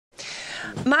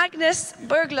Magnus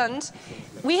Berglund,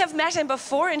 we have met him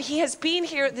before and he has been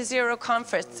here at the Zero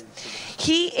Conference.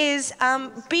 He is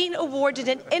being awarded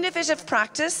an innovative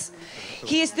practice.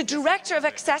 He is the Director of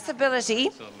Accessibility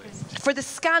for the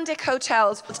Scandic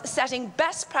Hotels, setting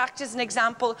best practice and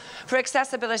example for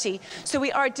accessibility. So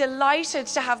we are delighted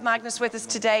to have Magnus with us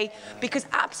today, because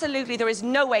absolutely there is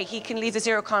no way he can leave the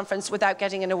Zero Conference without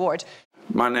getting an award.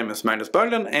 My name is Magnus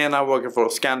Berglund and I work for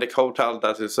Scandic Hotel.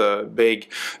 That is a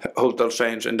big hotel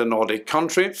chain in the Nordic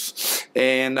countries,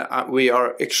 and we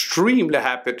are extremely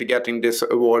happy to getting this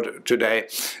award today,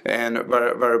 and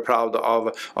very proud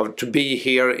of to be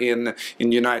here in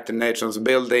United Nations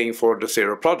building for the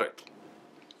Zero project.